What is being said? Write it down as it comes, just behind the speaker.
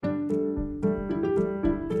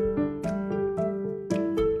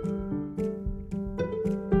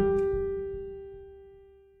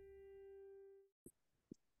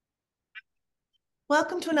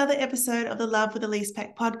Welcome to another episode of the Love with Elise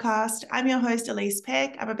Peck podcast. I'm your host, Elise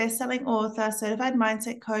Peck. I'm a best-selling author, certified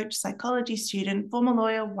mindset coach, psychology student, former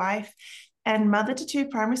lawyer, wife, and mother to two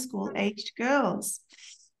primary school-aged girls.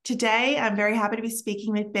 Today, I'm very happy to be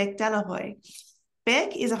speaking with Beck Delahoy.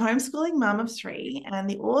 Beck is a homeschooling mum of three and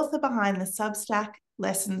the author behind the Substack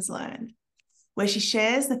Lessons Learned, where she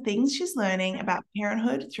shares the things she's learning about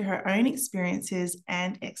parenthood through her own experiences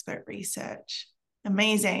and expert research.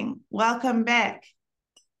 Amazing. Welcome, Beck.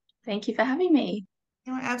 Thank you for having me.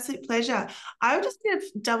 My absolute pleasure. I would just need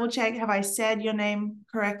to double check, have I said your name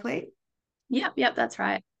correctly? Yep, that's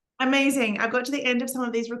right. Amazing. I've got to the end of some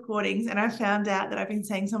of these recordings and I found out that I've been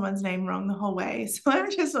saying someone's name wrong the whole way. So I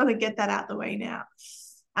just want to get that out the way now.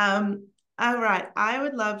 All right. I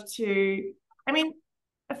would love to,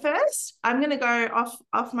 first I'm going to go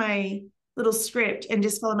off my little script and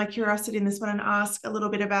just follow my curiosity in this one and ask a little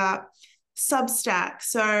bit about Substack.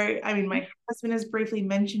 So, my husband has briefly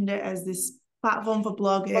mentioned it as this platform for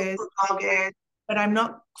bloggers, but I'm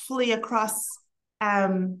not fully across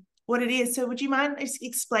what it is. So would you mind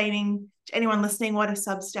explaining to anyone listening what a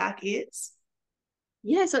Substack is?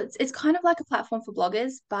 Yeah, so it's kind of like a platform for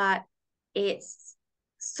bloggers, but it's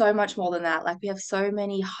so much more than that. Like we have so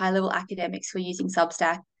many high-level academics who are using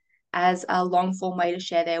Substack as a long-form way to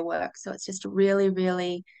share their work. So it's just a really,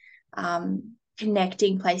 really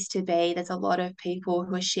connecting place to be. There's a lot of people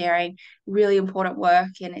who are sharing really important work,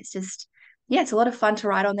 and it's just, yeah, it's a lot of fun to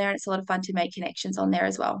write on there, and it's a lot of fun to make connections on there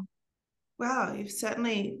as well. Wow, you've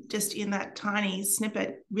certainly just in that tiny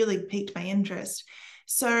snippet really piqued my interest.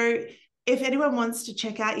 So if anyone wants to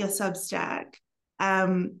check out your Substack,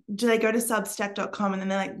 do they go to substack.com and then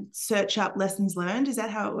they like search up lessons learned? Is that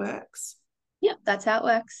how it works? Yep, that's how it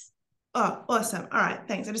works. Oh, awesome. All right,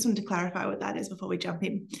 thanks. I just wanted to clarify what that is before we jump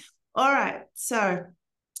in. All right, so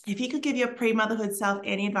if you could give your pre-motherhood self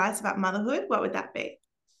any advice about motherhood, what would that be?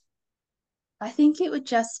 I think it would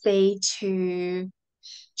just be to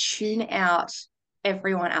tune out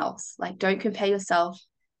everyone else. Like, don't compare yourself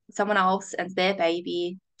with someone else and their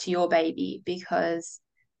baby to your baby because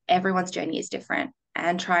everyone's journey is different.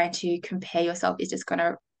 And trying to compare yourself is just going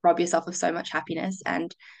to rob yourself of so much happiness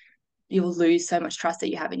and you'll lose so much trust that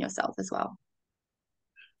you have in yourself as well.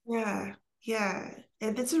 Yeah, yeah.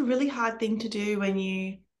 And it's a really hard thing to do when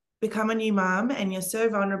you become a new mom and you're so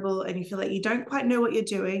vulnerable and you feel like you don't quite know what you're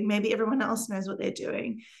doing. Maybe everyone else knows what they're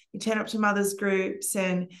doing. You turn up to mothers groups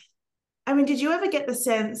and did you ever get the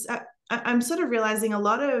sense I'm sort of realizing a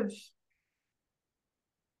lot of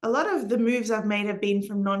the moves I've made have been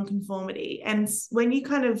from non-conformity. And when you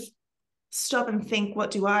kind of stop and think, what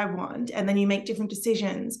do I want? And then you make different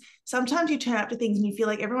decisions. Sometimes you turn up to things and you feel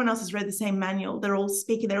like everyone else has read the same manual. They're all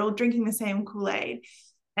speaking, they're all drinking the same Kool-Aid.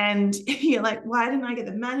 And you're like, why didn't I get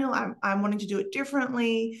the manual? I'm wanting to do it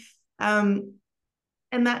differently. And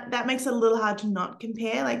that makes it a little hard to not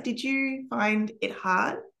compare. Like, did you find it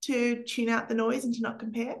hard to tune out the noise and to not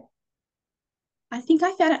compare? I think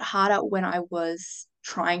I found it harder when I was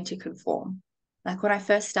trying to conform. Like when I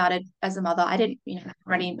first started as a mother, I didn't,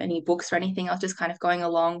 read any books or anything. I was just kind of going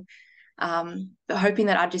along, hoping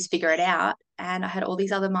that I'd just figure it out. And I had all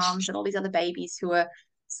these other moms and all these other babies who were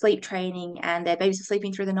sleep training and their babies were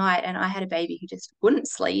sleeping through the night. And I had a baby who just wouldn't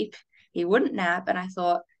sleep, he wouldn't nap. And I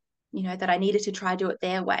thought, that I needed to try do it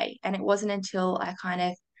their way. And it wasn't until I kind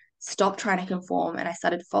of stopped trying to conform and I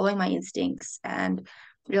started following my instincts and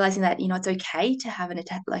realizing that it's okay to have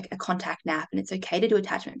like a contact nap and it's okay to do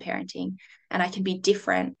attachment parenting and I can be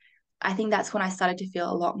different. I think that's when I started to feel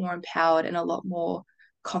a lot more empowered and a lot more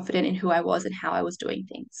confident in who I was and how I was doing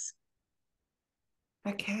things.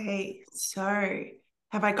 Okay, so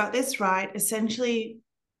have I got this right? Essentially,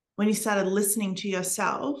 when you started listening to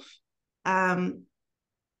yourself,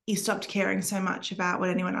 you stopped caring so much about what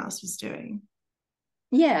anyone else was doing.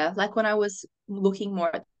 Yeah, like when I was looking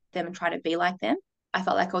more at them and trying to be like them, I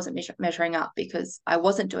felt like I wasn't measuring up because I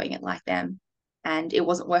wasn't doing it like them and it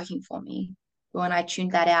wasn't working for me. But when I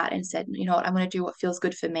tuned that out and said, you know what, I'm going to do what feels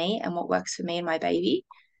good for me and what works for me and my baby,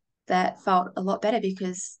 that felt a lot better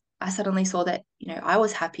because I suddenly saw that, I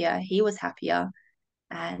was happier, he was happier,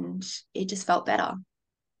 and it just felt better.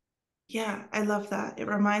 Yeah, I love that. It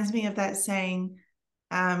reminds me of that saying,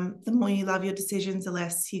 the more you love your decisions, the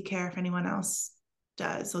less you care if anyone else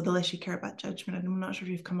does, or the less you care about judgment. And I'm not sure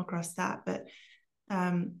if you've come across that, but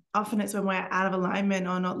often it's when we're out of alignment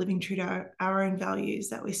or not living true to our own values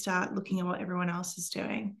that we start looking at what everyone else is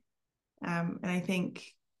doing. And I think,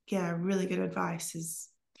 yeah, really good advice is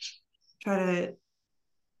try to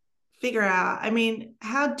figure out,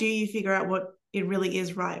 how do you figure out what it really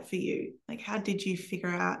is right for you? Like, how did you figure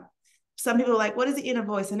out? Some people are like, what is the inner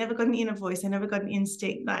voice? I never got an inner voice. I never got an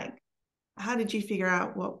instinct. Like, how did you figure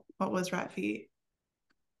out what was right for you?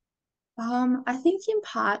 I think in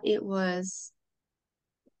part it was,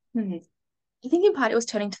 hmm, I think in part it was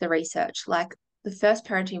turning to the research. Like the first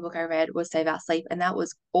parenting book I read was Save Our Sleep, and that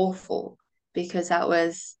was awful because that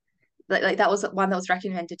was like that was one that was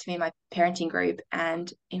recommended to me in my parenting group.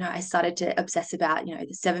 And, I started to obsess about,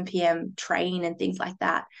 the 7 p.m. train and things like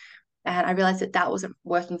that. And I realized that that wasn't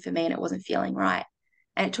working for me and it wasn't feeling right.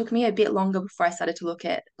 And it took me a bit longer before I started to look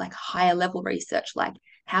at like higher level research, like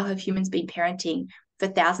how have humans been parenting for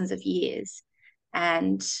thousands of years?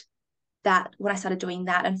 And that when I started doing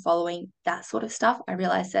that and following that sort of stuff, I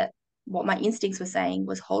realized that what my instincts were saying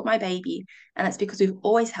was hold my baby. And that's because we've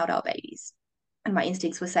always held our babies. And my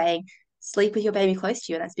instincts were saying sleep with your baby close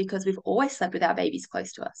to you. And that's because we've always slept with our babies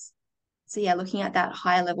close to us. So, yeah, looking at that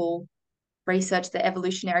higher level research, the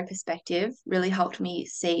evolutionary perspective really helped me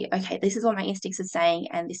see, okay, this is what my instincts are saying,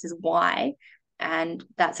 and this is why. And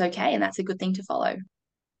that's okay. And that's a good thing to follow.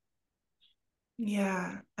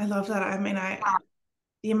 Yeah, I love that. I mean,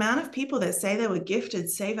 the amount of people that say they were gifted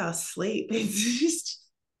Save Our Sleep, it's just,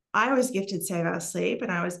 I was gifted Save Our Sleep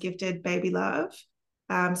and I was gifted Baby Love.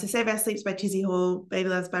 So Save Our Sleep's by Tizzy Hall, Baby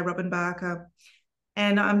Love's by Robin Barker.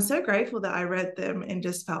 And I'm so grateful that I read them and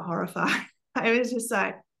just felt horrified. I was just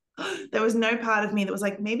like, there was no part of me that was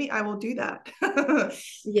like, maybe I will do that.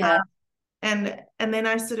 Yeah. And then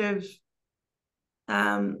I sort of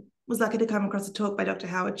was lucky to come across a talk by Dr.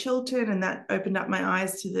 Howard Chilton, and that opened up my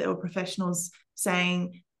eyes to the professionals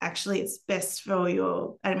saying, actually, it's best for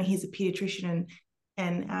your, I mean, he's a pediatrician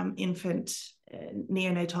and infant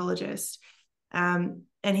neonatologist.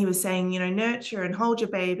 And he was saying, nurture and hold your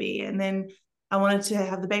baby. And then I wanted to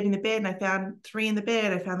have the baby in the bed, and I found 3 in the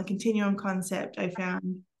bed. I found the continuum concept. I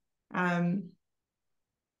found,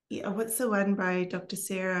 yeah, what's the one by Dr.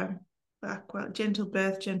 Sarah Blackwell? Gentle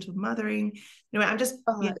birth, gentle mothering. Anyway, I'm just,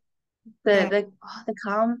 Oh, yeah, yeah. the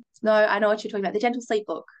calm. No, I know what you're talking about. The Gentle Sleep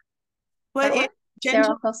book. Well, That one? it Sarah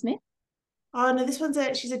gentle. Rockwell Smith. Oh no, this one's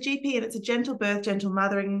she's a GP, and it's a gentle birth, gentle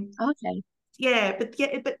mothering. Okay.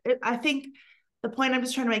 I think the point I'm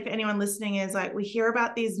just trying to make for anyone listening is like we hear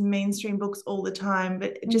about these mainstream books all the time,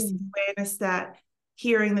 but just Mm. awareness that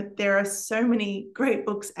hearing that there are so many great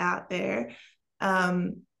books out there,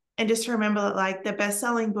 and just to remember that like the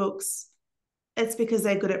best-selling books, it's because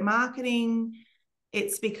they're good at marketing.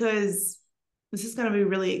 It's because this is going to be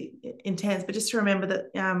really intense, but just to remember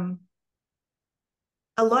that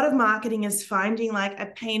a lot of marketing is finding like a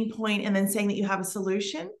pain point and then saying that you have a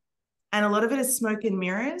solution. And a lot of it is smoke and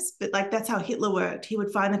mirrors, but like that's how Hitler worked. He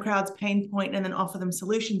would find the crowd's pain point and then offer them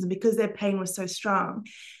solutions. And because their pain was so strong,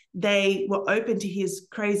 they were open to his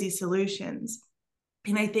crazy solutions.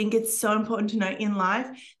 And I think it's so important to know in life,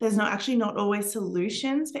 there's not always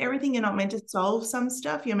solutions for everything. You're not meant to solve some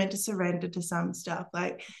stuff. You're meant to surrender to some stuff.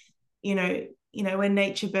 Like, when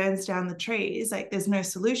nature burns down the trees, like there's no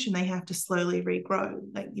solution. They have to slowly regrow.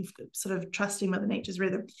 Like you've sort of trusting Mother Nature's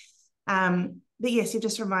rhythm. But yes, you've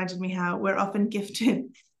just reminded me how we're often gifted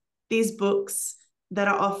these books that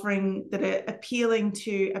are appealing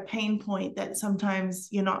to a pain point that sometimes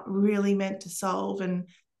you're not really meant to solve. And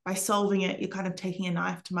by solving it, you're kind of taking a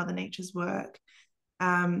knife to Mother Nature's work.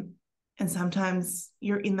 And sometimes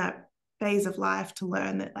you're in that phase of life to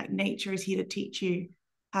learn that like nature is here to teach you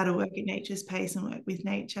how to work at nature's pace and work with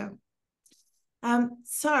nature.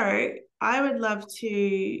 So I would love to,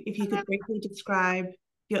 if you could briefly describe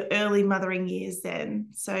your early mothering years then.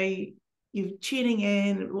 So you're tuning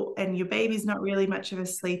in and your baby's not really much of a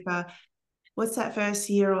sleeper. What's that first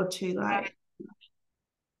year or two like?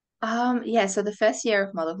 Yeah, so the first year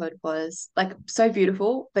of motherhood was like so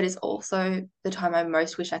beautiful, but it's also the time I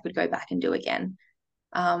most wish I could go back and do again.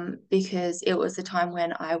 Because it was the time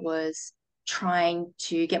when I was trying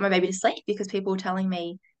to get my baby to sleep because people were telling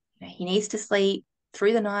me, he needs to sleep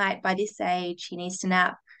through the night by this age, he needs to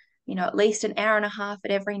nap, at least an hour and a half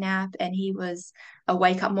at every nap. And he was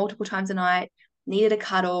awake up multiple times a night, needed a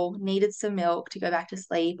cuddle, needed some milk to go back to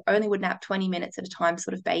sleep, only would nap 20 minutes at a time,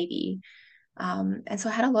 sort of baby. And so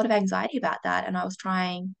I had a lot of anxiety about that. And I was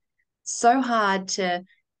trying so hard to,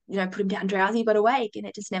 put him down drowsy but awake, and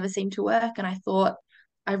it just never seemed to work. And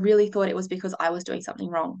I really thought it was because I was doing something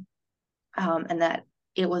wrong, and that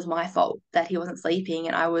it was my fault that he wasn't sleeping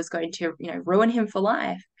and I was going to, ruin him for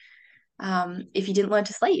life if he didn't learn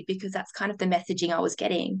to sleep, because that's kind of the messaging I was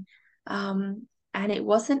getting. And it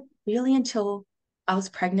wasn't really until I was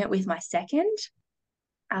pregnant with my second,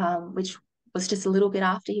 which was just a little bit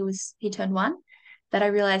after he turned 1, that I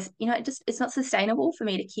realized, it's not sustainable for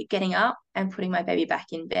me to keep getting up and putting my baby back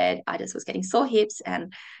in bed. I just was getting sore hips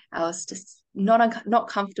and I was just not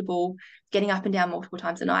comfortable getting up and down multiple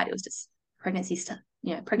times a night. It was just pregnancy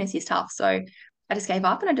pregnancy is tough. So I just gave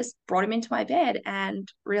up and I just brought him into my bed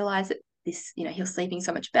and realized that this, he was sleeping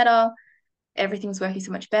so much better. Everything was working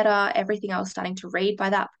so much better. Everything I was starting to read by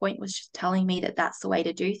that point was just telling me that that's the way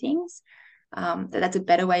to do things, that that's a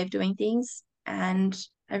better way of doing things. And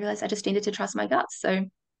I realized I just needed to trust my guts. So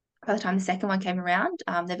by the time the second one came around,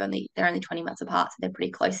 they're only 20 months apart, so they're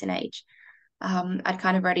pretty close in age. I'd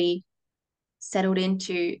kind of already settled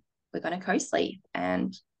into, we're going to co-sleep,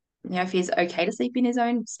 and if he's okay to sleep in his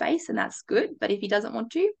own space, and that's good, but if he doesn't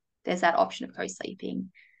want to, there's that option of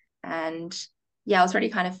co-sleeping. And yeah, I was already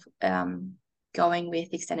kind of going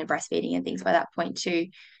with extended breastfeeding and things by that point too.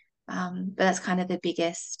 But that's kind of the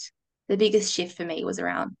biggest shift for me was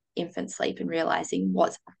around infant sleep and realizing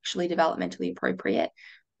what's actually developmentally appropriate,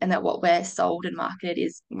 and that what we're sold and marketed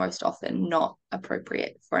is most often not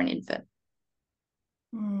appropriate for an infant.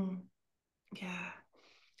 Yeah.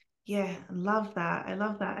 Yeah, I love that. I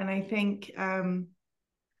love that. And I think I've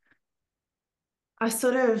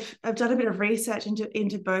done a bit of research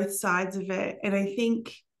into both sides of it. And I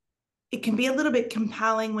think it can be a little bit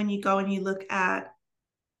compelling when you go and you look at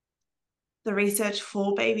the research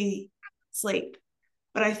for baby sleep.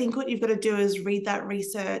 But I think what you've got to do is read that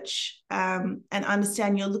research and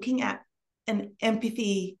understand you're looking at an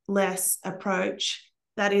empathy-less approach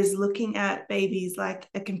that is looking at babies like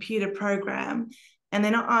a computer program. And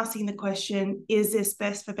they're not asking the question, is this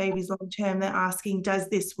best for babies long term? They're asking, does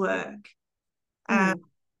this work?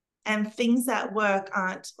 And things that work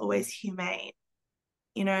aren't always humane.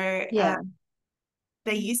 Yeah.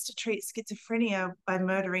 They used to treat schizophrenia by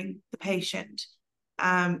murdering the patient.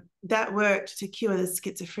 That worked to cure the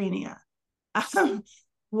schizophrenia.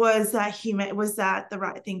 Was that the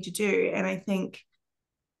right thing to do? And I think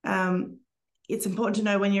it's important to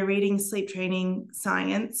know when you're reading sleep training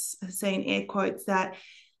science, I say in air quotes, that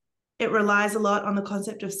it relies a lot on the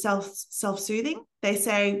concept of self-soothing. They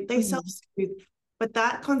say they self-soothe, but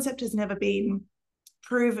that concept has never been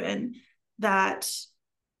proven that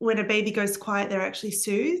when a baby goes quiet, they're actually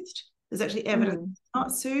soothed. There's actually evidence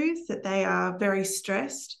not soothed, that they are very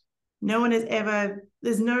stressed.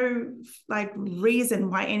 There's no reason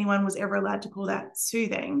why anyone was ever allowed to call that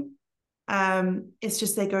soothing. It's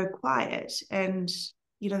just they go quiet. And,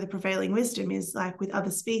 the prevailing wisdom is like with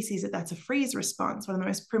other species, that's a freeze response. One of the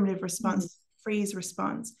most primitive responses, freeze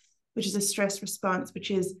response, which is a stress response,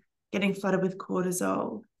 which is getting flooded with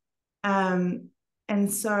cortisol. And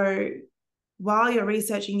so while you're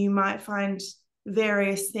researching, you might find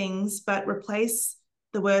various things, but replace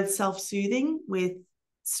the word self-soothing with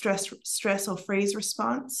stress or freeze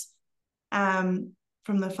response from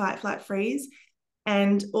the fight, flight, freeze.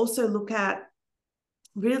 And also look at,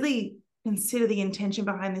 really consider the intention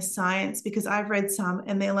behind this science, because I've read some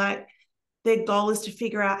and their goal is to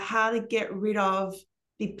figure out how to get rid of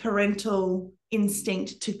the parental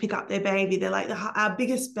instinct to pick up their baby. They're like, our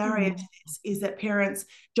biggest barrier to this is that parents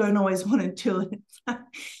don't always want to do it.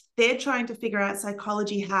 They're trying to figure out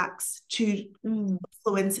psychology hacks to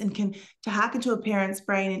influence and to hack into a parent's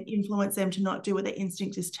brain and influence them to not do what their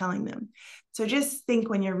instinct is telling them. So just think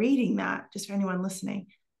when you're reading that, just for anyone listening,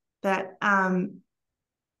 that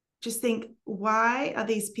just think, why are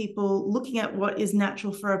these people looking at what is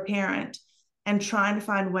natural for a parent and trying to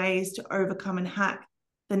find ways to overcome and hack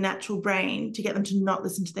the natural brain to get them to not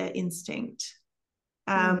listen to their instinct?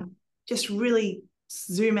 Just really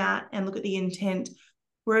zoom out and look at the intent.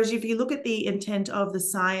 Whereas if you look at the intent of the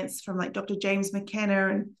science from like Dr. James McKenna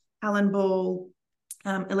and Alan Ball,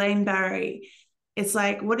 Elaine Barry, it's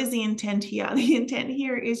like, what is the intent here? The intent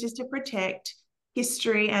here is just to protect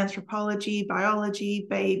history, anthropology, biology,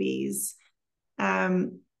 babies.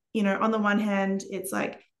 On the one hand, it's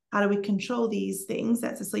like, how do we control these things?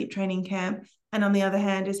 That's a sleep training camp. And on the other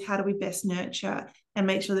hand is, how do we best nurture and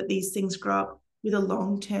make sure that these things grow up with a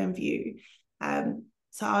long-term view?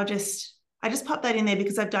 So I just pop that in there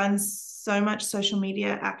because I've done so much social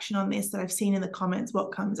media action on this that I've seen in the comments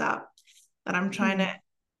what comes up, that I'm trying to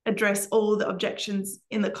address all the objections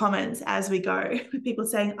in the comments as we go, with people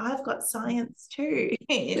saying, I've got science too.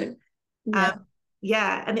 And the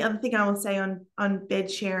other thing I will say on bed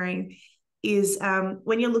sharing is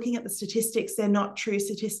when you're looking at the statistics, they're not true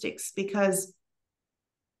statistics, because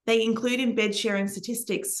they include in bed sharing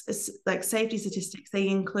statistics, like safety statistics, they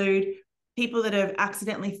include people that have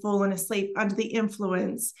accidentally fallen asleep under the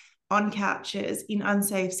influence on couches in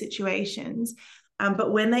unsafe situations.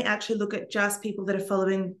 But when they actually look at just people that are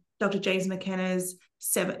following Dr. James McKenna's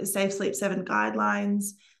Safe Sleep 7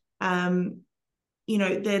 guidelines, then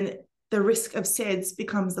the risk of SEDS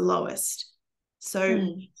becomes the lowest.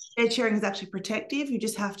 So bed sharing is actually protective. You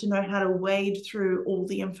just have to know how to wade through all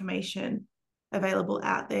the information available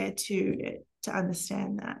out there to to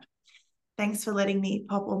understand that. Thanks for letting me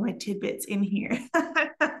pop all my tidbits in here.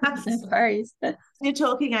 No worries. You're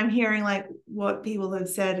talking, I'm hearing like what people have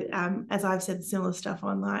said, as I've said similar stuff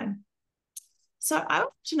online. So I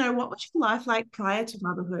want to know, what was your life like prior to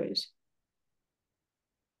motherhood?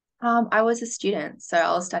 I was a student, so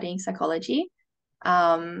I was studying psychology.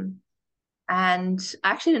 Um, and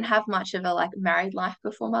I actually didn't have much of a like married life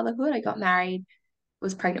before motherhood. I got married,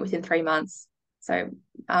 was pregnant within 3 months. So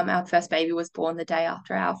our first baby was born the day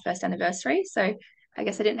after our first anniversary. So I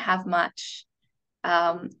guess I didn't have much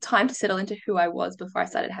time to settle into who I was before I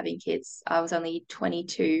started having kids. I was only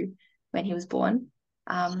 22 when he was born.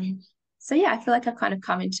 So yeah, I feel like I've kind of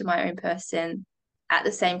come into my own person at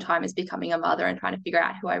the same time as becoming a mother and trying to figure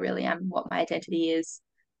out who I really am, what my identity is,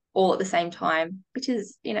 all at the same time, which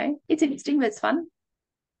is, it's interesting, but it's fun.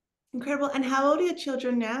 Incredible. And how old are your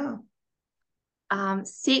children now?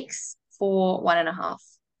 6, 4, 1.5.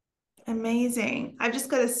 Amazing. I've just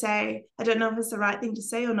got to say, I don't know if it's the right thing to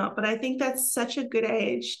say or not, but I think that's such a good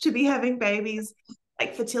age to be having babies,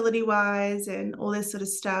 like fertility wise and all this sort of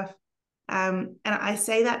stuff. And I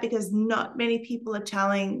say that because not many people are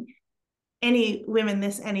telling any women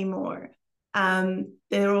this anymore.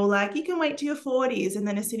 They're all like, you can wait till your 40s. And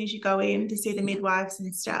then as soon as you go in to see the midwives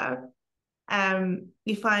and stuff,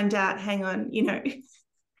 you find out, hang on,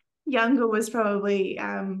 younger was probably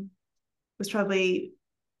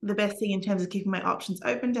the best thing in terms of keeping my options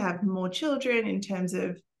open to have more children, in terms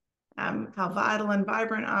of how vital and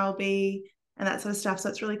vibrant I'll be and that sort of stuff. So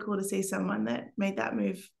it's really cool to see someone that made that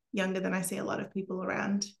move younger than I see a lot of people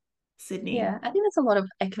around Sydney. Yeah, I think there's a lot of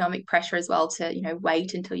economic pressure as well to,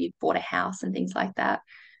 wait until you've bought a house and things like that.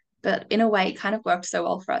 But in a way, it kind of worked so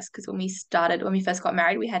well for us because when we first got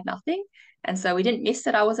married, we had nothing. And so we didn't miss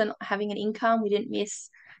that I wasn't having an income. We didn't miss,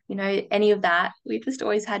 any of that. We just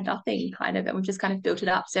always had nothing kind of, and we've just kind of built it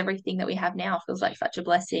up. So everything that we have now feels like such a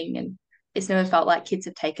blessing. And it's never felt like kids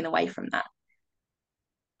have taken away from that.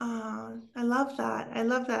 Oh, I love that. I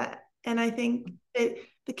love that. And I think that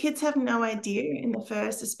the kids have no idea in the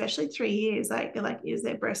first, especially 3 years, like they're like, is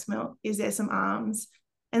there breast milk? Is there some arms?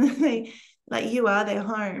 And then they, like, you are their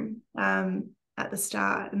home at the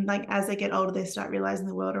start. And like as they get older, they start realizing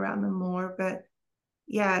the world around them more. But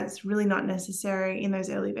yeah, it's really not necessary in those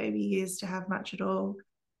early baby years to have much at all.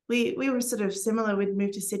 We were sort of similar. We'd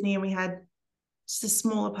moved to Sydney and we had just a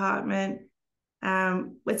small apartment.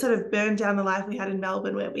 We sort of burned down the life we had in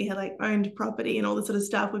Melbourne, where we had like owned property and all this sort of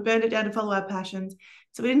stuff. We burned it down to follow our passions.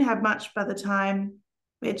 So we didn't have much by the time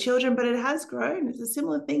we had children, but it has grown. It's a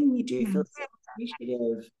similar thing. You do feel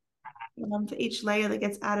appreciative for each layer that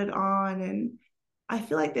gets added on. And I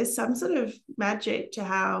feel like there's some sort of magic to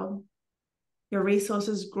how your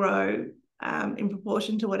resources grow in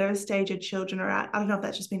proportion to whatever stage your children are at. I don't know if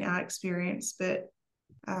that's just been our experience, but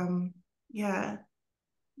yeah,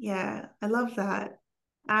 yeah, I love that.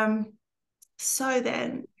 Um, so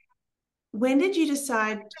then, when did you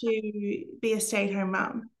decide to be a stay-at-home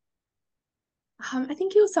mum? I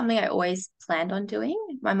think it was something I always planned on doing.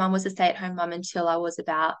 My mum was a stay-at-home mum until I was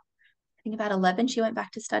I think about 11. She went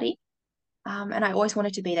back to study. And I always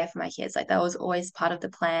wanted to be there for my kids. Like that was always part of the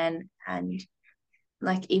plan. And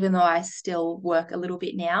like even though I still work a little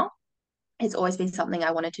bit now, it's always been something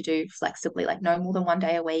I wanted to do flexibly, like no more than one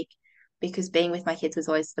day a week, because being with my kids was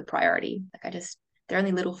always the priority. They're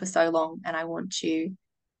only little for so long, and I want to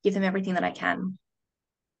give them everything that I can.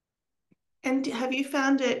 And have you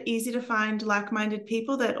found it easy to find like-minded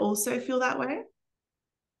people that also feel that way?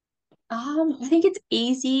 I think it's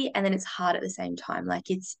easy and then it's hard at the same time. Like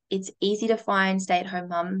it's easy to find stay-at-home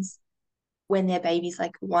mums when their baby's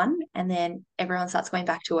like 1 and then everyone starts going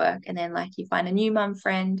back to work and then like you find a new mum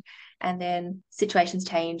friend and then situations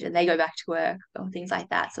change and they go back to work or things like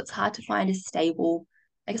that. So it's hard to find a stable,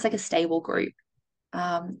 I guess like a stable group.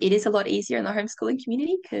 It is a lot easier in the homeschooling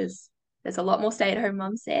community because there's a lot more stay-at-home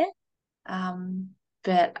mums there. Um,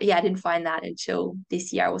 but yeah, I didn't find that until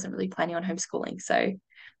this year. I wasn't really planning on homeschooling. So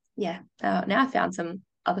yeah, now I found some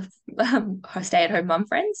other stay-at-home mum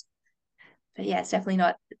friends. But yeah,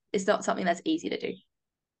 it's not something that's easy to do.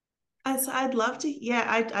 I'd love to. Yeah,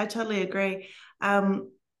 I totally agree.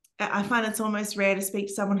 Um, I find it's almost rare to speak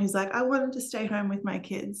to someone who's like, I wanted to stay home with my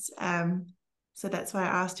kids. So that's why I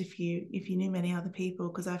asked if you knew many other people,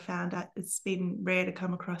 because I found out it's been rare to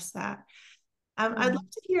come across that. I'd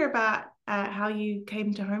love to hear about how you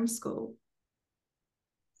came to homeschool.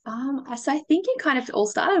 So I think it kind of all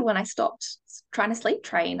started when I stopped trying to sleep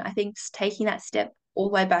train. I think taking that step all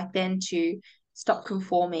the way back then to stop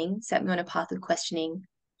conforming set me on a path of questioning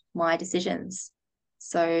my decisions.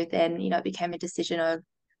 So then, it became a decision of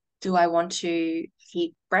do I want to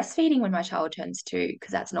keep breastfeeding when my child turns 2?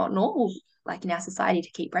 Because that's not normal, like in our society,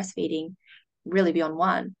 to keep breastfeeding really beyond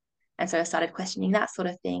 1. And so I started questioning that sort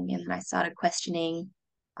of thing. And then I started questioning,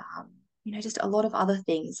 just a lot of other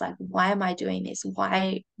things like, why am I doing this?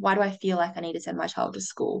 Why do I feel like I need to send my child to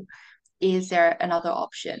school? Is there another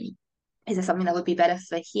option? Is there something that would be better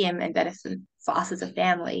for him and better for us as a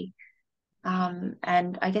family?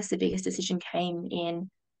 And I guess the biggest decision came in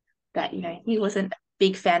that, he wasn't a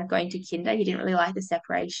big fan of going to kinder. He didn't really like the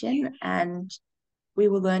separation. And we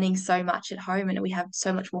were learning so much at home, and we have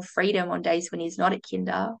so much more freedom on days when he's not at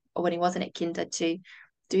kinder or when he wasn't at kinder to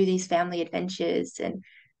do these family adventures and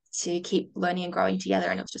to keep learning and growing together.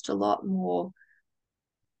 And it was just a lot more,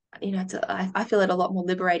 I feel it a lot more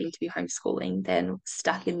liberating to be homeschooling than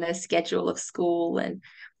stuck in the schedule of school and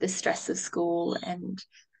the stress of school and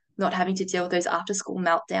not having to deal with those after school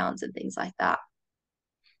meltdowns and things like that.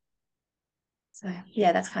 So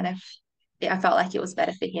yeah, that's kind of, I felt like it was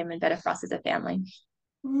better for him and better for us as a family.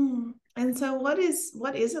 And so what is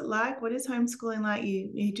it like? What is homeschooling like?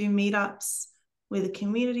 You do meetups with a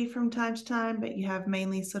community from time to time, but you have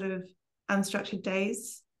mainly sort of unstructured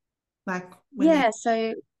days, like when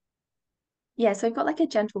they Yeah, so we've got like a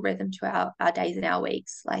gentle rhythm to our days and our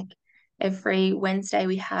weeks. Like every Wednesday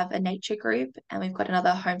we have a nature group, and we've got another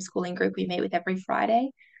homeschooling group we meet with every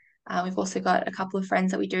Friday. We've also got a couple of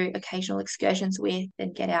friends that we do occasional excursions with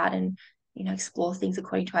and get out and explore things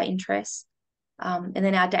according to our interests. And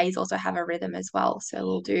then our days also have a rhythm as well. So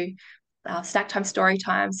we'll do stack time, story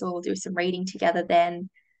time. So we'll do some reading together then.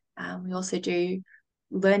 We also do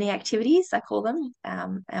learning activities, I call them.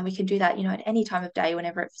 And we can do that, at any time of day,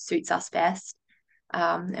 whenever it suits us best.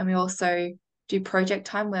 And we also do project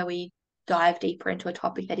time where we dive deeper into a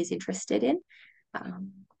topic that he's interested in.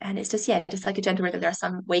 And it's just, yeah, just like a gentle rhythm. There are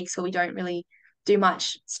some weeks where we don't really do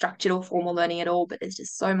much structured or formal learning at all, but there's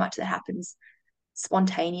just so much that happens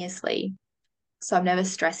spontaneously. So I'm never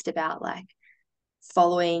stressed about like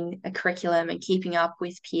following a curriculum and keeping up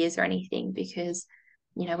with peers or anything because,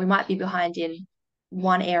 we might be behind in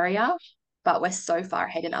one area, but we're so far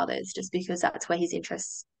ahead in others just because that's where his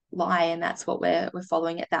interests lie and that's what we're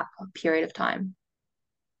following at that period of time.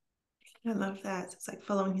 I love that. It's like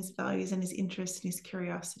following his values and his interests and his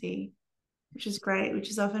curiosity, which is great,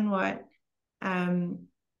 which is often what um,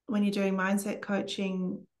 when you're doing mindset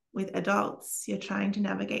coaching with adults, you're trying to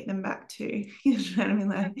navigate them back to. You know what I mean?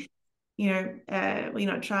 Like, well,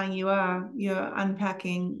 you're not trying, you're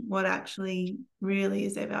unpacking what actually really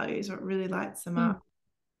is their values, what really lights them Mm. up,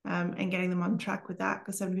 and getting them on track with that.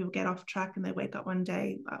 Because some people get off track and they wake up one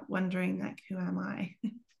day wondering, like, who am I?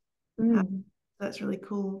 Mm. That's really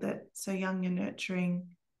cool that so young you're nurturing,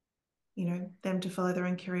 them to follow their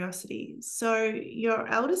own curiosity. So your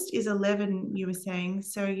eldest is 11, you were saying.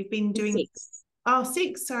 So you've been doing, 6. oh,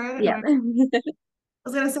 6. Sorry, I don't Yeah. know. I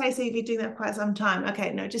was going to say, so you've been doing that quite some time.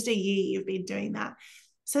 Okay, no, just a year you've been doing that.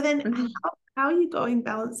 So then Mhm. how are you going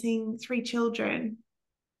balancing 3 children?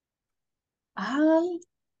 Um,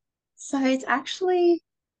 so it's actually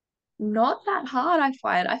not that hard, I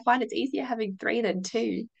find. I find it's easier having 3 than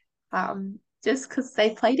 2. Just because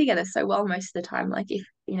they play together so well most of the time. Like if,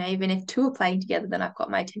 even if 2 are playing together, then I've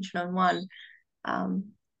got my attention on one.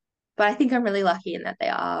 Um, but I think I'm really lucky in that they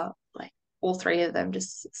are like all 3 of them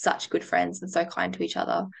just such good friends and so kind to each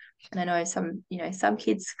other. And I know some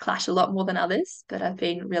kids clash a lot more than others, but I've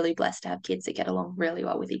been really blessed to have kids that get along really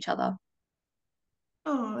well with each other.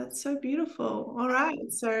 Oh, that's so beautiful. All right.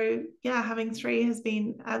 So, yeah, having 3 has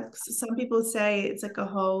been, some people say it's like a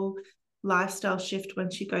whole lifestyle shift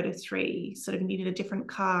once you go to 3. Sort of needed a different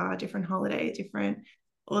car, a different holiday, different,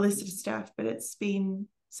 all this sort of stuff. But it's been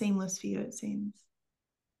seamless for you, it seems.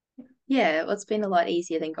 Yeah, well, it's been a lot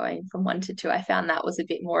easier than going from 1 to 2. I found that was a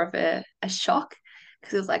bit more of a shock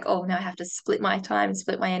because it was like, oh, now I have to split my time,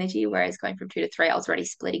 split my energy. Whereas going from 2 to 3, I was already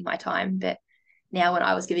splitting my time. But now when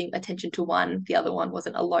I was giving attention to one, the other one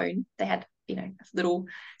wasn't alone. They had, a little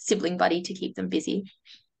sibling buddy to keep them busy.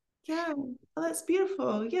 Yeah, oh, that's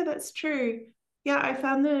beautiful. Yeah, that's true. Yeah, I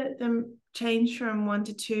found the change from 1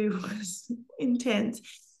 to 2 was intense.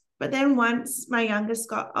 But then once my youngest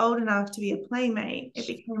got old enough to be a playmate, it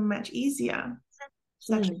became much easier.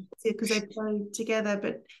 It's actually Mm, easier because they play together.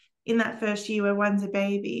 But in that first year where one's a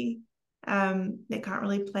baby, they can't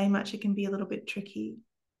really play much. It can be a little bit tricky.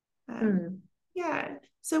 Um, mm. yeah.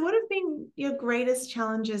 So what have been your greatest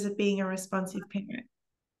challenges of being a responsive parent?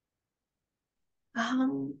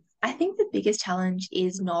 I think the biggest challenge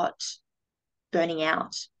is not burning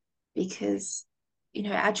out because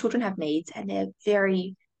our children have needs and they're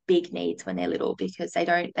very big needs when they're little because they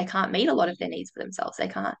can't meet a lot of their needs for themselves. They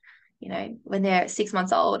can't when they're 6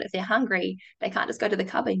 months old, if they're hungry, they can't just go to the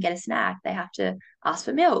cupboard and get a snack. They have to ask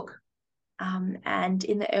for milk. And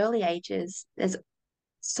in the early ages, there's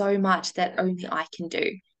so much that only I can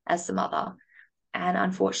do as the mother. And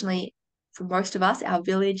unfortunately, for most of us, our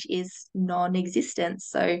village is non-existent.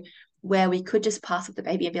 So where we could just pass up the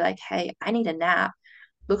baby and be like, hey, I need a nap,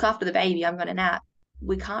 look after the baby, I'm going to nap.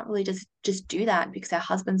 We can't really just do that because our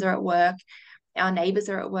husbands are at work, our neighbors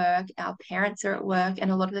are at work, our parents are at work, and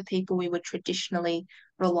a lot of the people we would traditionally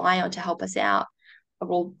rely on to help us out are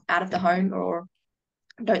all out of the home or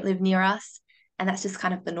don't live near us. And that's just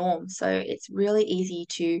kind of the norm. So it's really easy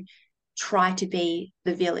to try to be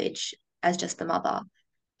the village as just the mother.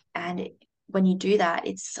 And when you do that,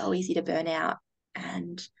 it's so easy to burn out.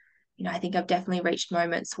 And, I think I've definitely reached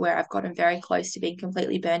moments where I've gotten very close to being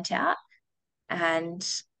completely burnt out and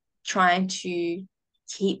trying to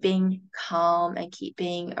keep being calm and keep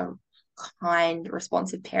being a kind,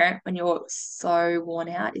 responsive parent when you're so worn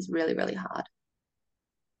out is really, really hard.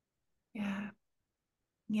 Yeah.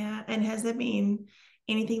 Yeah. And has there been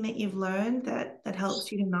anything that you've learned that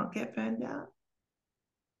helps you to not get burned out?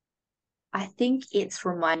 I think it's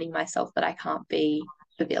reminding myself that I can't be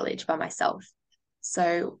the village by myself.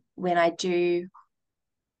 So when I do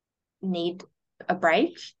need a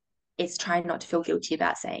break, it's trying not to feel guilty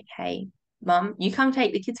about saying, hey, mum, you come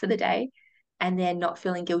take the kids for the day, and then not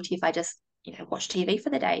feeling guilty if I just, watch TV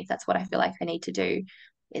for the day, if that's what I feel like I need to do.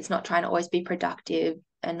 It's not trying to always be productive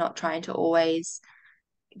and not trying to always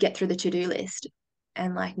get through the to-do list.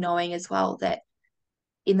 And like knowing as well that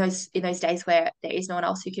in those days where there is no one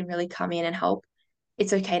else who can really come in and help,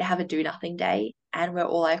 it's okay to have a do nothing day and where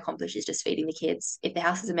all I accomplish is just feeding the kids. If the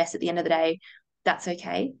house is a mess at the end of the day, that's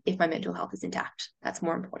okay. If my mental health is intact, that's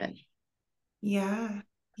more important. Yeah.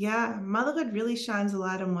 Yeah. Motherhood really shines a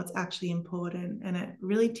light on what's actually important, and it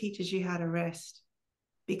really teaches you how to rest,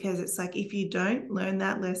 because it's like if you don't learn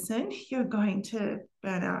that lesson, you're going to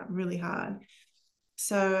burn out really hard.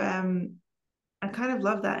 So I kind of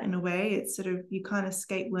love that in a way. It's sort of you can't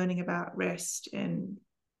escape learning about rest and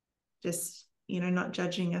just, not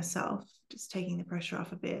judging yourself, just taking the pressure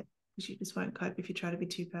off a bit, because you just won't cope if you try to be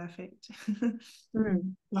too perfect. Yeah.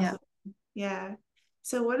 Awesome. Yeah.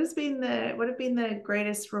 So what have been the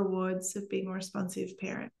greatest rewards of being a responsive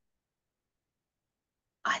parent?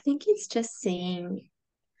 I think it's just seeing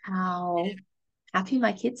how happy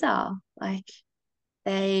my kids are. Like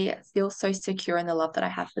they feel so secure in the love that I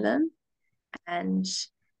have for them. And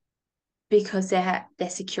because they're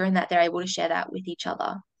secure in that, they're able to share that with each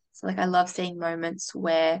other. So like I love seeing moments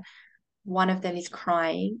where one of them is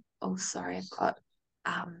crying. Oh, sorry, I've got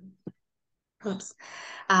um oops.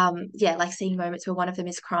 Yeah, like seeing moments where one of them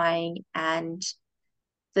is crying and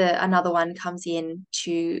the another one comes in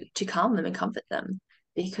to calm them and comfort them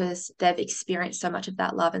because they've experienced so much of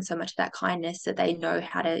that love and so much of that kindness that they know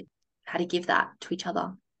how to give that to each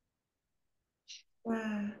other.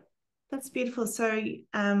 Wow, that's beautiful. So,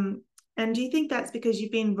 and do you think that's because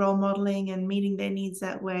you've been role modeling and meeting their needs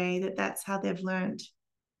that way, that that's how they've learned,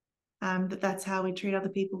 that that's how we treat other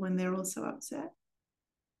people when they're also upset?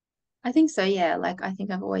 I think so, yeah. Like I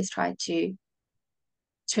think I've always tried to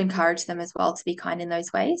encourage them as well to be kind in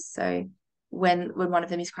those ways. So when one of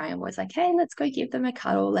them is crying, I'm always like, hey, let's go give them a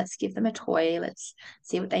cuddle, let's give them a toy, let's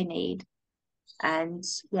see what they need. And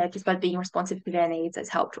yeah, just by being responsive to their needs, it's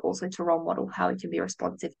helped also to role model how we can be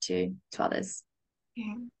responsive to others.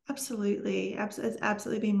 Yeah, absolutely. It's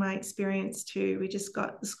absolutely been my experience too. We just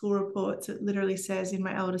got the school reports. It literally says in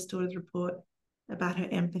my eldest daughter's report about her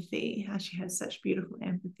empathy, how she has such beautiful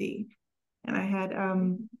empathy. And I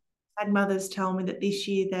had mothers tell me that this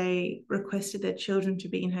year they requested their children to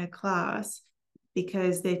be in her class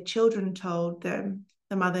because their children told them,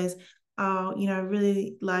 the mothers, oh,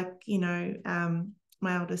 really like,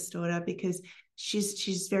 my eldest daughter, because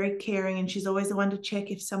she's very caring and she's always the one to check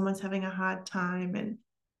if someone's having a hard time, and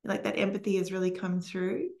like that empathy has really come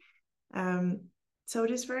through. Um, so it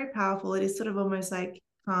is very powerful. It is sort of almost like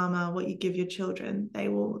karma. What you give your children, they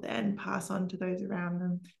will then pass on to those around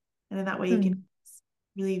them, and in that way you Mm, can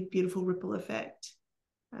really beautiful ripple effect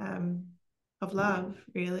um, of love.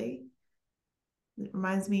 Really, it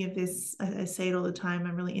reminds me of this. I say it all the time.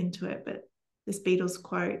 I'm really into it, but this Beatles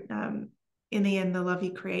quote: "In the end, the love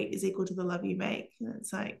you create is equal to the love you make." And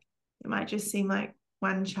it's like it might just seem like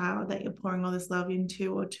one child that you're pouring all this love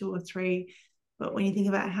into, or two or three, but when you think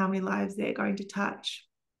about how many lives they're going to touch,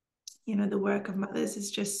 the work of mothers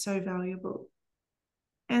is just so valuable.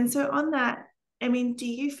 And so, on that, I mean, do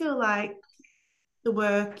you feel like the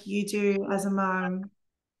work you do as a mom,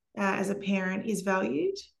 as a parent, is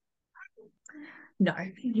valued? no,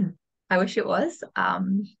 I wish it was.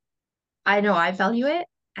 I know I value it.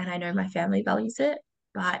 and I know my family values it,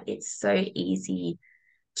 but it's so easy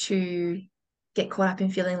to get caught up in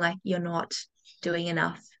feeling like you're not doing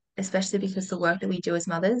enough, especially because the work that we do as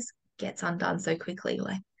mothers gets undone so quickly.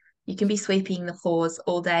 Like you can be sweeping the floors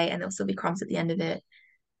all day and there'll still be crumbs at the end of it.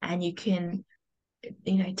 And you can,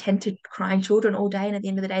 tend to crying children all day. And at the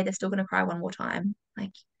end of the day, they're still going to cry one more time.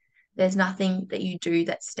 Like there's nothing that you do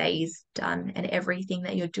that stays done. And everything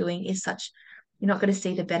that you're doing is you're not going to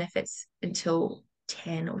see the benefits until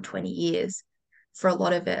 10 or 20 years for a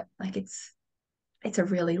lot of it. Like it's a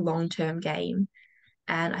really long-term game.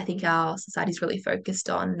 And I think our society is really focused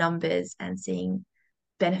on numbers and seeing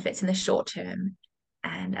benefits in the short term.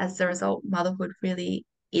 And as a result, motherhood really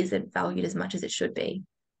isn't valued as much as it should be,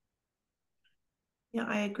 Yeah,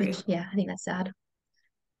 I agree. which, yeah, I think that's sad.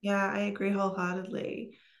 Yeah, I agree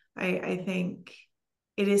wholeheartedly. I think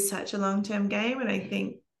it is such a long-term game, and I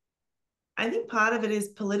think part of it is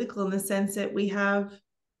political in the sense that we have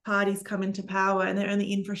parties come into power and they're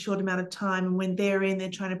only in for a short amount of time. And when they're in, they're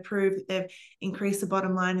trying to prove that they've increased the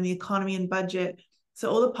bottom line in the economy and budget. So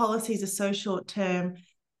all the policies are so short term,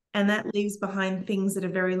 and that leaves behind things that are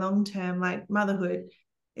very long term, like motherhood.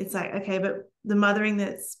 It's like, okay, but the mothering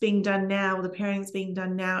that's being done now, or the parenting that's being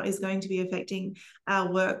done now, is going to be affecting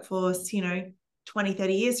our workforce, 20,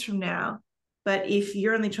 30 years from now. But if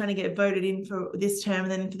you're only trying to get voted in for this term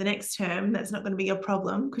and then for the next term, that's not going to be your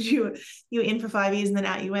problem because you were in for 5 years and then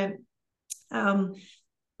out you went. Um,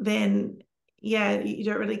 then yeah, you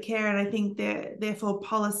don't really care. And I think that therefore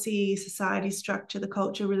policy, society structure, the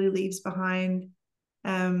culture really leaves behind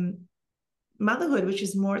um, motherhood, which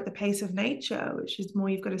is more at the pace of nature, which is more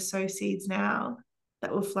you've got to sow seeds now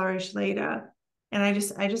that will flourish later. And I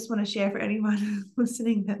just want to share for anyone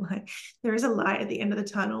listening that like there is a light at the end of the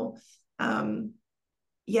tunnel. Um,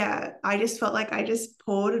 yeah, I just felt like I just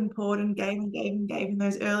poured and poured and gave and gave and gave in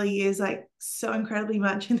those early years, like so incredibly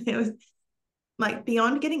much. And there was like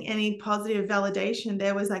beyond getting any positive validation,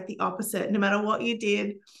 there was like the opposite. No matter what you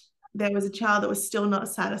did, there was a child that was still not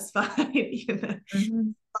satisfied.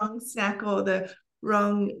 Mm-hmm. Wrong snack or the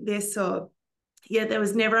wrong this or yeah, there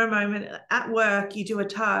was never a moment at work you do a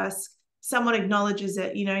task, someone acknowledges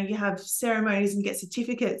it, you have ceremonies and get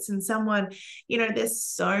certificates, and someone, there's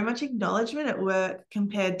so much acknowledgement at work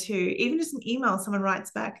compared to even just an email someone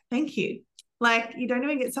writes back thank you. Like you don't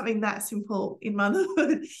even get something that simple in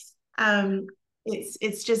motherhood. um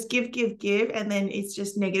it's just give give give, and then it's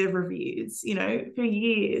just negative reviews, for Yeah.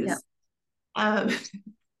 years. um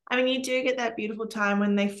I mean, you do get that beautiful time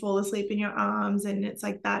when they fall asleep in your arms, and it's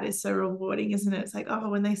like that is so rewarding, isn't it? It's like, oh,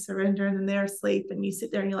 when they surrender and then they're asleep, and you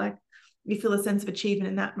sit there and you're like, you feel a sense of achievement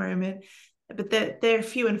in that moment. But they're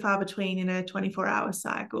few and far between in a 24-hour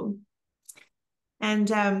cycle.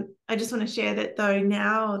 And I just want to share that though,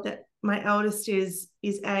 now that my eldest is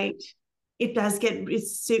 8, it does get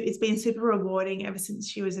it's been super rewarding ever since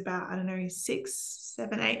she was about, I don't know, 6,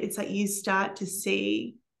 7, 8. It's like you start to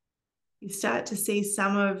see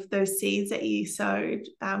some of those seeds that you sowed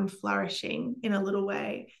flourishing in a little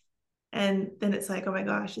way. And then it's like, oh my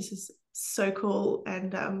gosh, this is so cool.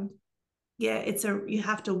 And yeah, you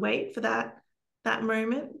have to wait for that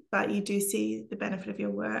moment, but you do see the benefit of your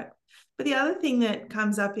work. But the other thing that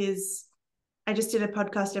comes up is I just did a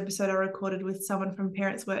podcast episode I recorded with someone from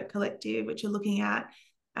Parents Work Collective, which are looking at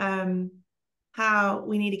how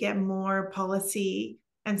we need to get more policy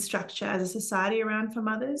and structure as a society around for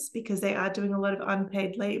mothers because they are doing a lot of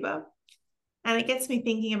unpaid labor. And it gets me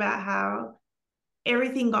thinking about how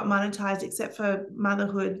everything got monetized except for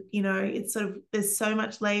motherhood. It's sort of, there's so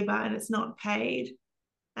much labor and it's not paid.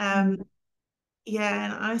 Mm. Yeah,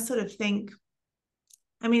 and I sort of think,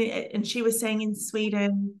 I mean, and she was saying in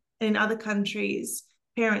Sweden and in other countries,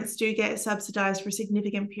 parents do get subsidized for a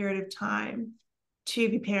significant period of time to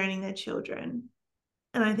be parenting their children.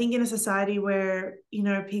 And I think in a society where,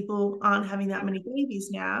 people aren't having that many babies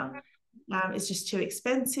now, it's just too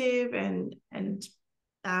expensive, and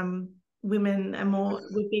um, women are more,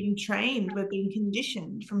 we've been trained, we've been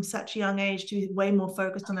conditioned from such a young age to be way more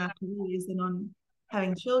focused on our careers than on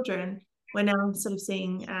having children. We're now sort of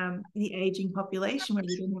seeing the aging population where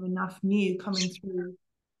we don't have enough new coming through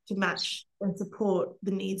to match and support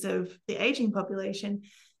the needs of the aging population.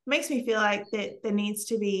 It makes me feel like that there needs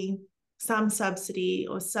to be some subsidy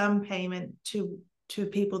or some payment to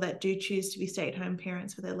people that do choose to be stay-at-home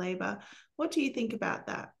parents for their labor. What do you think about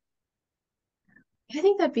that? I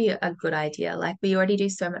think that'd be a good idea. Like we already do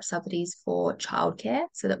so much subsidies for childcare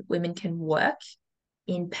so that women can work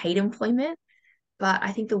in paid employment. But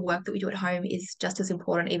I think the work that we do at home is just as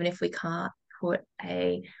important, even if we can't put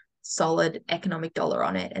a solid economic dollar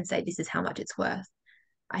on it and say this is how much it's worth.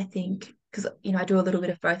 I think because I do a little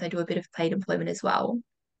bit of both. I do a bit of paid employment as well.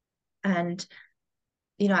 And,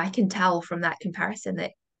 I can tell from that comparison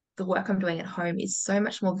that the work I'm doing at home is so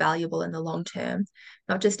much more valuable in the long term,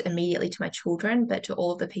 not just immediately to my children, but to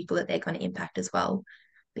all of the people that they're going to impact as well.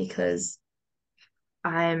 Because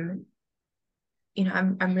I'm,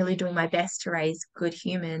 I'm really doing my best to raise good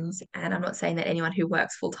humans. And I'm not saying that anyone who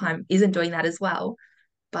works full time isn't doing that as well,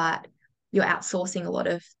 but you're outsourcing a lot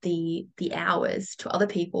of the hours to other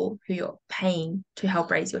people who you're paying to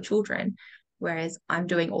help raise your children. Whereas I'm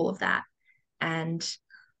doing all of that. And,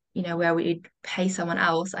 where we'd pay someone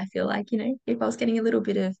else, I feel like, if I was getting a little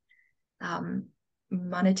bit of um,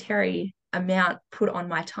 monetary amount put on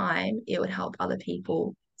my time, it would help other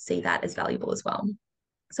people see that as valuable as well.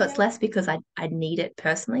 So it's Yeah. less because I need it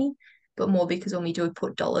personally, but more because when we do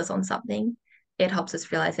put dollars on something, it helps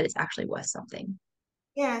us realize that it's actually worth something.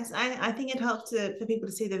 Yes, I think it helps for people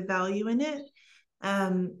to see the value in it,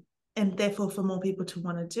 um, and therefore for more people to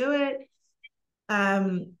want to do it.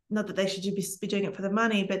 Not that they should be doing it for the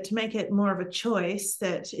money, but to make it more of a choice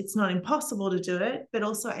that it's not impossible to do it. But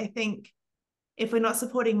also, I think if we're not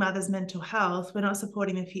supporting mothers' mental health, we're not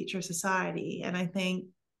supporting the future of society. And I think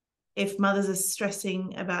if mothers are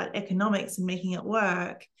stressing about economics and making it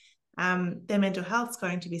work, their mental health's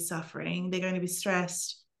going to be suffering. They're going to be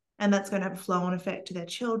stressed, and that's going to have a flow-on effect to their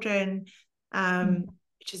children, Mm.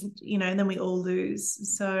 which is, and then we all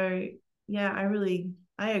lose. So yeah,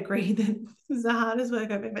 I agree that this is the hardest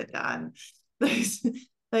work I've ever done. Those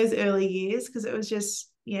those early years, because it was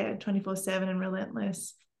just 24/7 and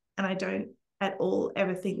relentless. And I don't at all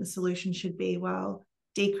ever think the solution should be, well,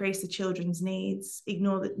 decrease the children's needs,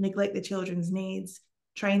 neglect the children's needs,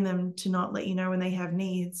 train them to not let you know when they have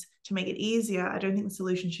needs to make it easier. I don't think the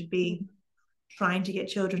solution should be trying to get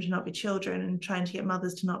children to not be children and trying to get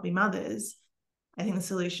mothers to not be mothers. I think the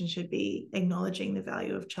solution should be acknowledging the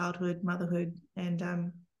value of childhood, motherhood,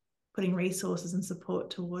 and putting resources and support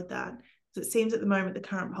toward that. Because it seems at the moment the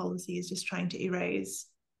current policy is just trying to erase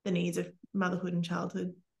the needs of motherhood and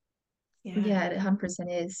childhood. Yeah. Yeah, it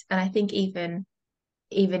 100% is. And I think even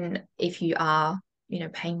if you are,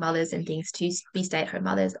 paying mothers and things to be stay-at-home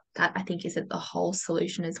mothers, that I think isn't the whole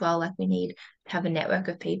solution as well. Like we need to have a network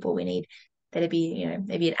of people. We need there to be,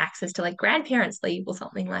 maybe an access to like grandparents leave or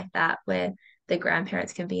something like that, where the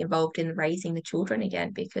grandparents can be involved in raising the children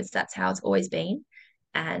again, because that's how it's always been.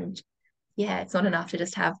 And yeah, it's not enough to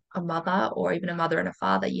just have a mother or even a mother and a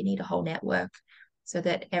father. You need a whole network so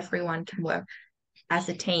that everyone can work as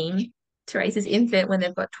a team to raise this infant when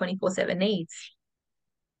they've got 24/7 needs.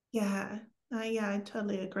 Yeah. I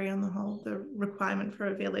totally agree on the requirement for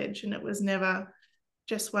a village, and it was never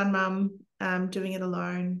just one mum doing it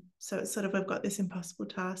alone. So it's sort of we've got this impossible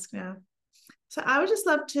task now. So I would just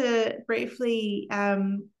love to briefly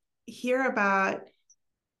hear about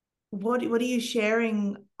what are you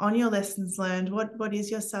sharing on your lessons learned? What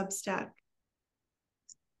is your Substack?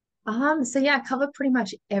 So yeah, I cover pretty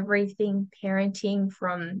much everything parenting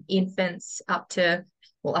from infants up to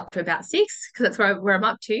about 6, because that's where I'm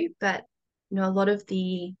up to. But a lot of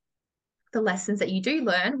the lessons that you do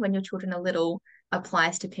learn when your children are little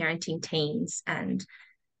applies to parenting teens and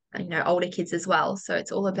older kids as well. So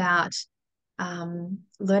it's all about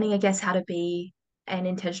learning, I guess, how to be an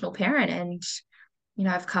intentional parent. And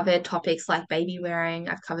I've covered topics like baby wearing.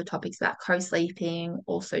 I've covered topics about co-sleeping,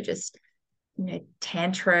 also just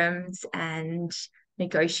tantrums and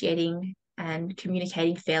negotiating and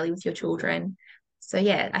communicating fairly with your children. So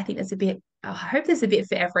yeah, I think I hope there's a bit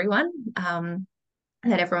for everyone,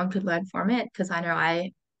 that everyone could learn from it, because I know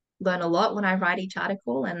I learn a lot when I write each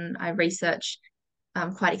article, and I research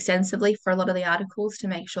quite extensively for a lot of the articles to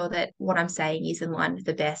make sure that what I'm saying is in line with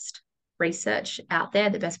the best research out there,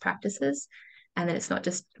 the best practices, and that it's not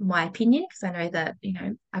just my opinion, because I know that,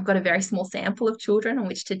 I've got a very small sample of children on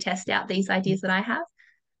which to test out these ideas that I have,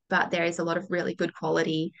 but there is a lot of really good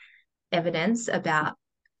quality evidence about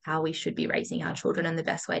how we should be raising our children and the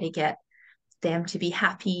best way to get them to be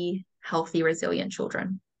happy, healthy, resilient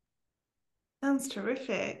children. Sounds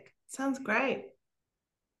terrific. Sounds great.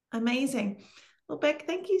 Amazing. Well, Beck,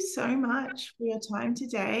 thank you so much for your time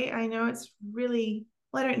today. I know it's really,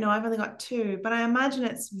 well, I don't know, I've only got two, but I imagine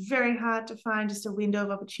it's very hard to find just a window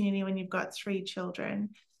of opportunity when you've got three children,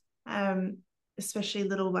 um, especially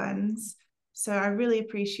little ones. So I really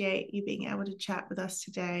appreciate you being able to chat with us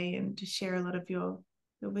today and to share a lot of your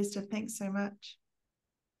wisdom. Thanks so much.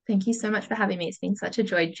 Thank you so much for having me. It's been such a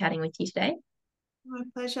joy chatting with you today. My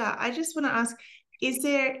pleasure. I just want to ask, is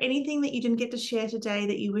there anything that you didn't get to share today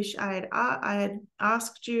that you wish I had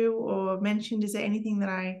asked you or mentioned? Is there anything that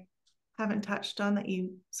I haven't touched on that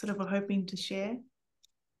you sort of were hoping to share?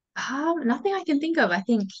 Nothing I can think of. I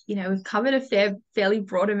think, we've covered a fairly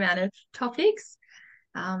broad amount of topics.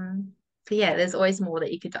 But yeah, there's always more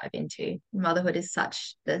that you could dive into. Motherhood is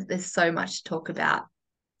there's so much to talk about.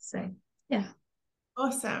 So yeah.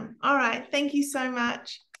 Awesome. All right. Thank you so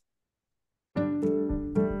much.